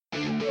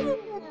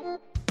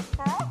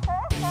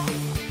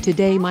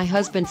Today my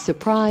husband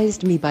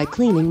surprised me by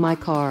cleaning my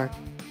car.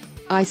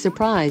 I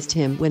surprised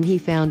him when he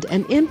found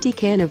an empty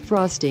can of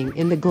frosting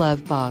in the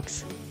glove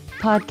box.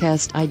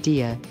 Podcast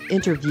idea,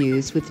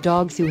 interviews with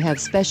dogs who have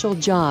special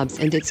jobs,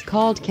 and it's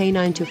called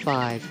K9 to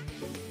 5.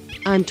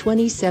 I'm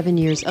 27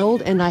 years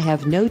old and I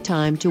have no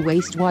time to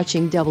waste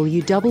watching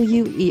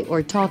WWE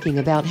or talking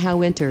about how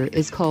winter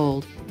is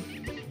cold.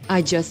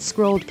 I just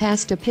scrolled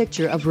past a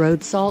picture of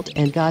road salt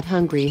and got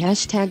hungry.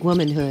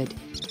 #womanhood.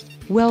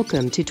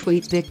 Welcome to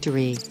Tweet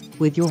Victory,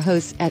 with your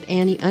hosts at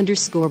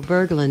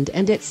Annie_Berglund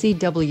and at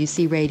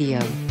CWC Radio.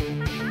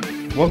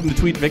 Welcome to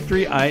Tweet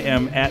Victory. I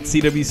am at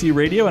CWC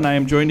Radio, and I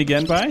am joined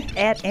again by...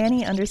 At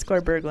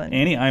Annie_Berglund.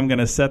 Annie, I'm going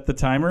to set the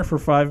timer for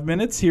 5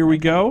 minutes. Here we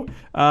go.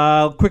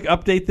 Quick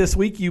update this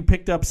week. You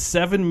picked up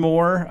 7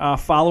 more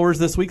followers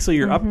this week, so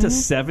you're up to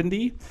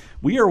 70.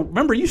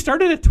 Remember, you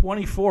started at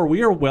 24.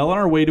 We are well on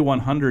our way to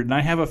 100, and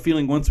I have a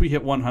feeling once we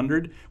hit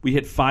 100, we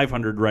hit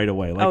 500 right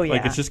away.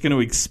 Like it's just going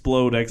to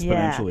explode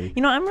exponentially. Yeah.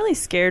 You know, I'm really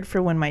scared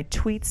for when my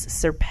tweets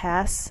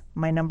surpass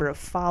my number of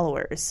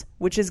followers,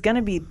 which is going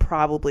to be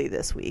probably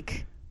this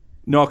week.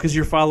 No, because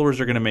your followers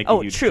are going to make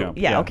a huge jump.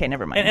 Yeah, okay,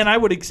 never mind. And I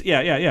would,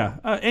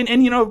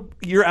 and you know,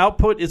 your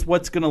output is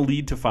what's going to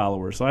lead to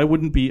followers. So I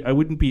wouldn't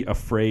be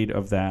afraid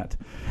of that.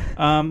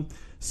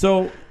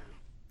 So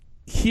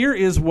here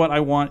is what I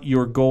want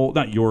your goal,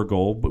 not your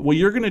goal, but what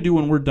you're going to do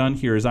when we're done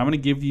here is I'm going to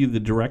give you the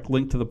direct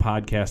link to the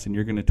podcast and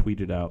you're going to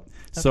tweet it out. Okay.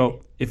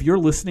 So if you're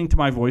listening to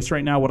my voice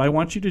right now, what I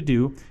want you to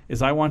do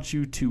is I want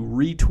you to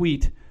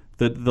retweet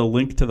the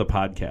link to the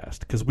podcast,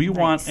 because we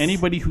want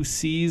anybody who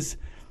sees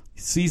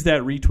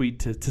that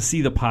retweet to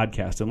see the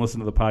podcast and listen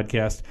to the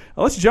podcast.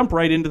 Let's jump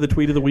right into the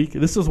tweet of the week.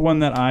 This is one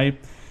that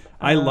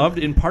I loved,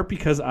 in part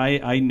because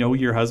I know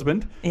your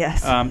husband.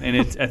 Yes. And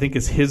I think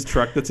it's his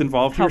truck that's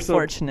involved here. How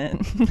fortunate.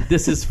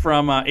 This is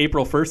from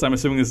April 1st. I'm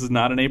assuming this is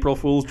not an April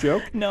Fool's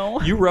joke. No.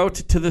 You wrote,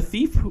 "To the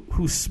thief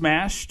who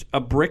smashed a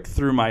brick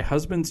through my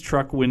husband's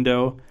truck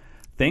window,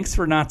 thanks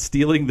for not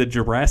stealing the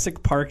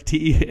Jurassic Park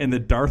tee and the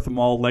Darth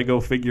Maul Lego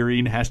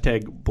figurine,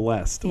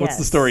 #blessed." What's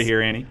the story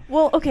here, Annie?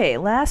 Well, okay,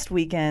 last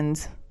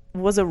weekend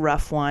was a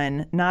rough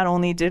one. Not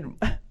only did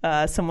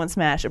someone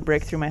smash a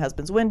brick through my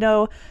husband's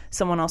window,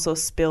 someone also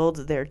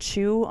spilled their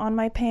chew on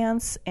my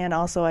pants, and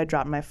also I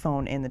dropped my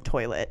phone in the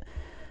toilet.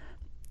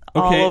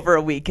 Okay. All over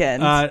a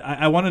weekend.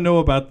 I want to know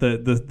about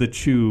the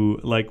chew.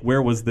 Like,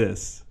 where was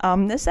this?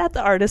 This at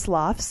the artist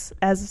lofts,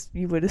 as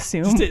you would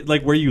assume. Just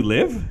like where you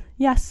live?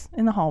 Yes,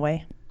 in the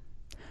hallway.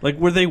 Like,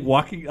 were they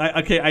walking?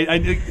 I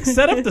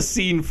set up the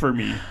scene for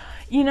me.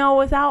 You know,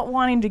 without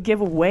wanting to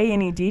give away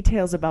any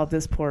details about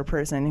this poor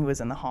person who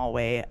was in the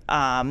hallway,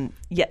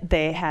 yet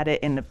they had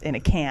it in a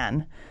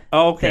can.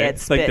 Oh, okay.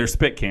 It's like their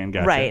spit can,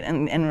 gotcha. Right,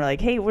 and we're like,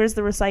 hey, where's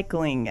the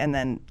recycling? And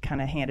then kind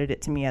of handed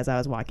it to me as I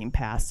was walking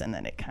past, and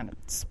then it kind of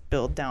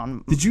spilled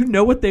down. Did you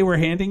know what they were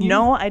handing you?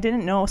 No, I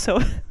didn't know. So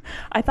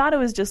I thought it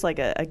was just like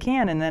a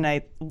can, and then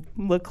I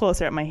look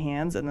closer at my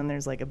hands, and then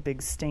there's like a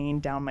big stain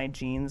down my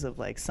jeans of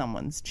like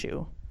someone's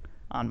chew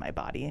on my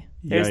body.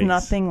 There's Yikes.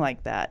 Nothing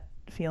like that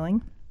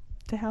feeling.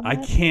 I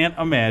can't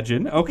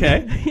imagine.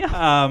 Okay.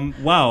 Yeah.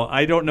 Wow.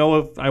 I don't know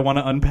if I want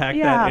to unpack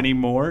that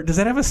anymore. Does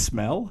that have a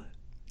smell?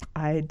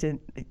 I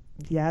didn't.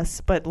 Yes,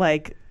 but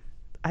like,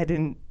 I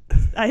didn't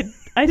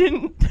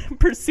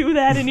pursue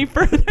that any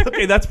further.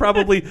 Okay, that's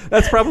probably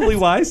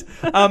wise.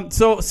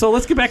 So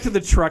let's get back to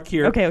the truck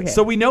here. Okay.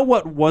 So we know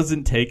what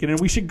wasn't taken, and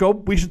we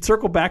should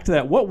circle back to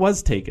that. What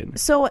was taken?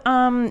 So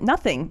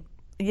nothing.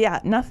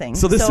 Yeah, nothing.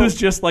 So this was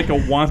just like a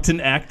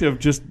wanton act of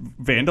just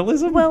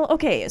vandalism? Well,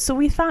 okay. So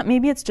we thought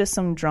maybe it's just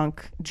some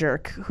drunk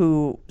jerk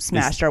who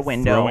smashed our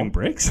window. Throwing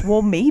bricks?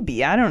 Well,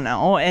 maybe. I don't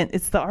know. And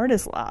it's the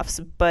artist lofts.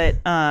 But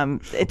it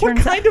turns out... What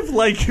kind of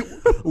like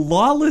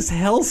lawless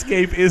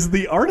hellscape is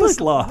the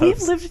artist lofts?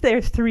 We've lived there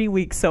 3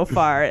 weeks so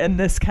far, and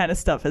this kind of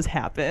stuff has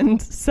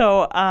happened.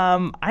 So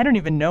I don't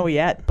even know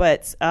yet.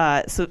 But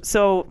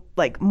so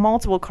like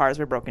multiple cars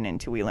were broken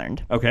into, we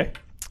learned. Okay.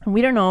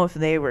 We don't know if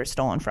they were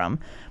stolen from,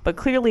 but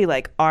clearly,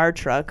 like, our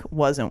truck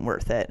wasn't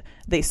worth it.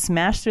 They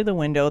smashed through the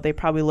window. They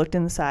probably looked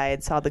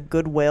inside, saw the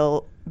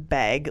Goodwill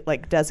bag,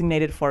 like,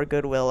 designated for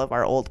Goodwill of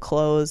our old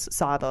clothes,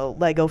 saw the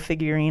Lego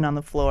figurine on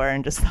the floor,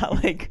 and just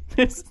thought, like,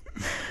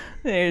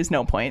 there's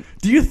no point.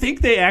 Do you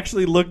think they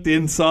actually looked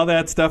in, saw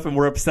that stuff, and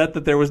were upset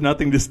that there was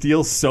nothing to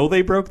steal, so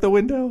they broke the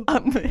window?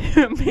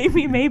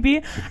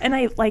 Maybe. And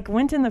I like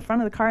went in the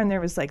front of the car, and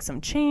there was like some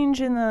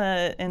change in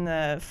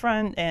the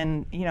front,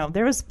 and you know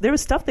there was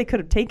stuff they could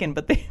have taken,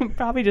 but they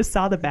probably just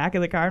saw the back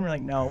of the car and were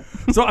like, no.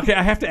 So okay,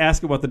 I have to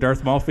ask about the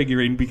Darth Maul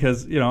figurine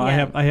because you know I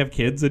have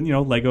kids, and you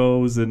know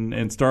Legos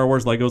and Star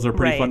Wars Legos are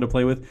pretty fun to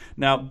play with.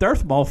 Now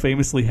Darth Maul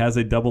famously has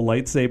a double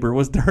lightsaber.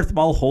 Was Darth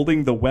Maul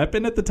holding the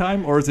weapon at the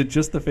time, or is it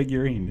just the figurine?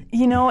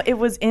 You know, it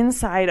was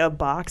inside a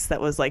box that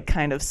was like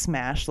kind of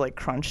smashed, like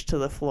crunched to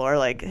the floor.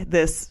 Like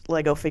this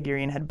Lego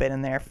figurine had been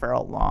in there for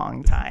a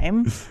long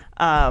time.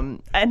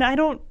 And I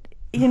don't,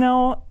 you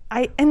know,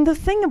 and the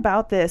thing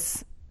about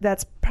this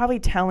that's probably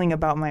telling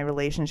about my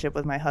relationship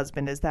with my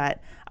husband is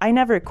that I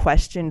never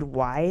questioned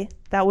why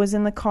that was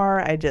in the car.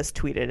 I just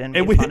tweeted and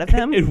made fun of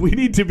him. And we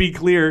need to be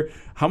clear,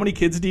 how many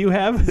kids do you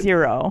have?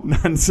 0.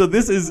 None. So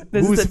this is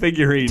whose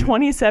figurine?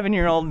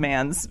 27-year-old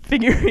man's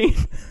figurine.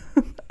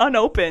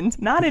 Unopened,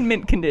 not in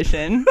mint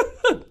condition,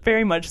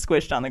 very much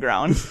squished on the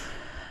ground.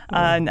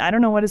 And I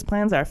don't know what his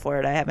plans are for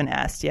it. I haven't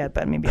asked yet,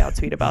 but maybe I'll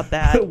tweet about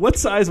that. What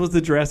size was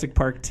the Jurassic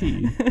Park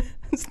tea?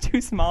 It's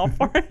too small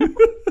for him.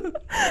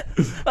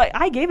 Like,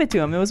 I gave it to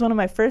him. It was one of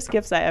my first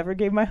gifts I ever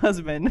gave my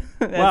husband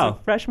as a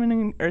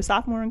freshman or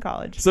sophomore in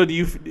college. So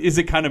is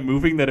it kind of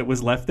moving that it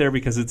was left there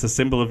because it's a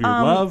symbol of your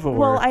love? Or?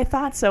 Well, I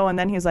thought so, and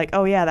then he was like,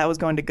 "Oh yeah, that was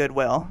going to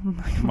Goodwill."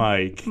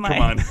 Mike, come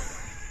on.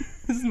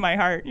 This is my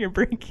heart you're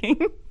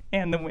breaking,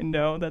 and the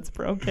window that's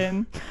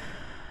broken.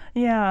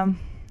 Yeah,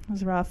 it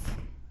was rough.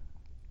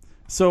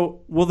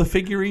 So will the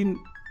figurine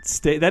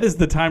stay? That is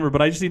the timer,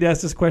 but I just need to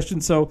ask this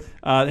question. So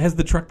has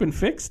the truck been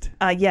fixed?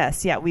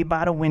 Yes. Yeah, we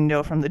bought a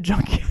window from the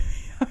junkyard.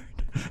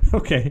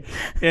 Okay.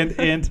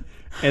 And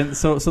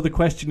so the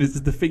question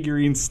is the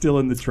figurine still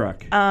in the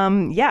truck?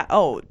 Yeah.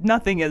 Oh,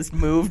 nothing has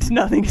moved.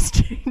 Nothing has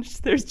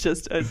changed. There's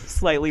just a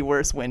slightly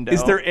worse window.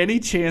 Is there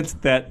any chance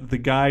that the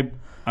guy,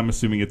 I'm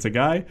assuming it's a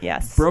guy,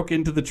 yes, broke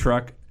into the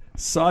truck,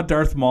 saw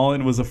Darth Maul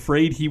and was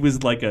afraid he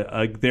was like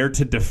there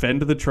to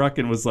defend the truck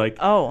and was like,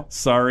 "Oh,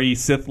 sorry,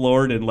 Sith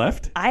Lord," and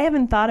left? I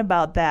haven't thought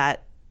about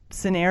that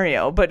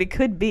scenario, but it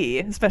could be,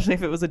 especially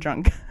if it was a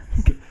drunk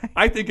guy.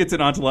 I think it's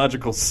an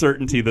ontological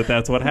certainty that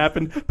that's what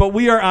happened. But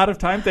we are out of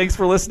time. Thanks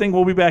for listening.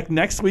 We'll be back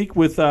next week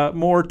with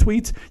more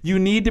tweets. You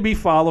need to be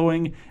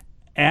following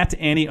at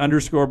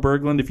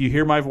Annie_Berglund. If you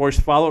hear my voice,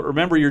 follow it.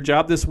 Remember, your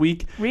job this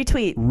week,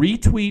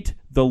 retweet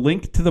the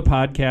link to the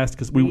podcast,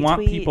 because we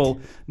want people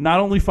not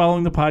only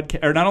following the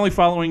podcast, or not only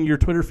following your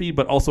Twitter feed,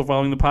 but also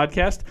following the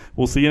podcast.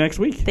 We'll see you next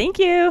week. Thank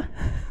you.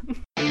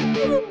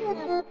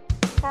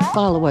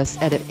 Follow us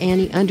at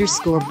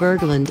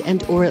Annie_Berglund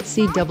and or at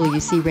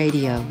CWC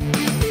Radio.